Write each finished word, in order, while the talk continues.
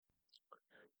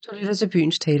Du lytter til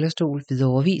Byens Talerstol,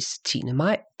 Hvidovre Avis, 10.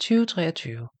 maj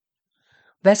 2023.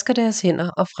 Vasker deres hænder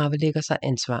og fralægger sig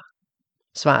ansvar.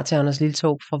 Svar til Anders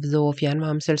Liltorp fra Hvidovre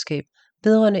Fjernvarmeselskab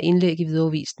vedrørende indlæg i Hvidovre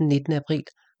Avis den 19. april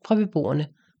fra beboerne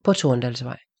på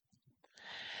Torndalsvej.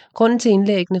 Grunden til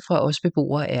indlæggene fra os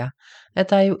beboere er, at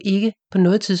der jo ikke på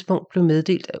noget tidspunkt blev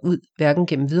meddelt ud, hverken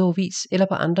gennem Hvidovre Avis eller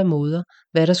på andre måder,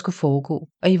 hvad der skulle foregå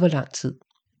og i hvor lang tid.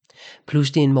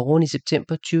 Pludselig en morgen i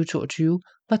september 2022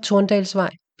 var Torndalsvej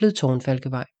blevet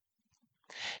Tårnfalkevej.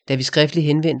 Da vi skriftligt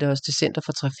henvendte os til Center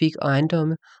for Trafik og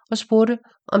Ejendomme og spurgte,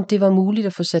 om det var muligt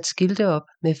at få sat skilte op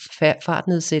med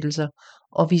fartnedsættelser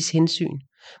og vise hensyn,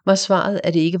 var svaret,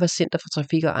 at det ikke var Center for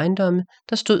Trafik og Ejendomme,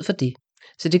 der stod for det,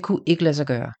 så det kunne ikke lade sig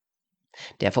gøre.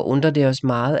 Derfor undrer det os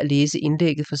meget at læse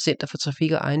indlægget fra Center for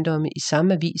Trafik og Ejendomme i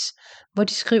samme avis, hvor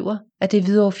de skriver, at det er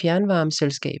Hvidovre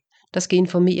Fjernvarmeselskab, der skal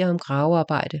informere om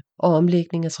gravearbejde og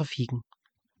omlægning af trafikken.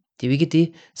 Det er jo ikke det,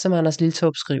 som Anders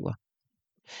Liltorp skriver.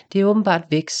 Det er åbenbart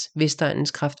Væks,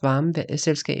 Vestegnens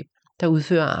kraftvarmeselskab, der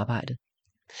udfører arbejdet.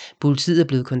 Politiet er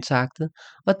blevet kontaktet,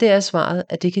 og der er svaret,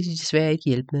 at det kan de desværre ikke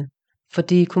hjælpe med, for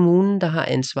det er kommunen, der har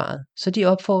ansvaret, så de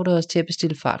opfordrer os til at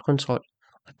bestille fartkontrol,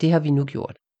 og det har vi nu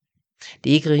gjort. Det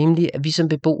er ikke rimeligt, at vi som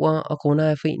beboere og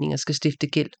grundejerforeninger skal stifte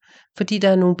gæld, fordi der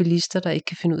er nogle bilister, der ikke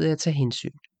kan finde ud af at tage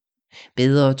hensyn.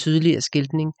 Bedre og tydeligere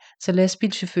skiltning, så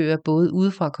lastbilchauffører både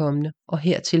udefrakommende og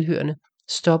her tilhørende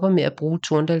stopper med at bruge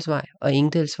Torndalsvej og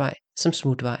Engdalsvej som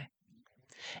smutvej.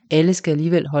 Alle skal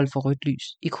alligevel holde for rødt lys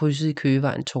i krydset i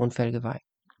Køgevejen Tårnfalkevej.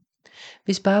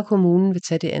 Hvis bare kommunen vil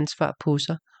tage det ansvar på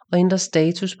sig og ændre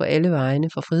status på alle vejene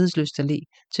fra Frihedsløst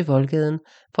Allé til Voldgaden,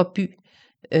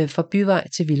 fra byvej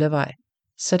til villavej,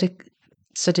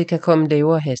 så det kan komme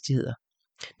lavere hastigheder.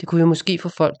 Det kunne jo måske få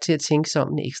folk til at tænke sig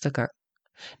om en ekstra gang.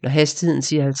 Når hastigheden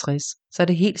siger 50, så er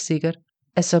det helt sikkert,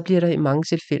 at så bliver der i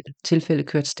mange tilfælde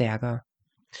kørt stærkere.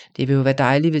 Det vil jo være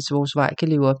dejligt, hvis vores vej kan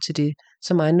leve op til det,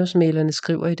 som ejendomsmæglerne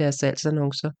skriver i deres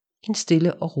salgsannoncer, en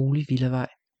stille og rolig villavej.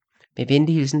 Med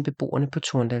venlig hilsen beboerne på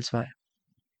Torndalsvej.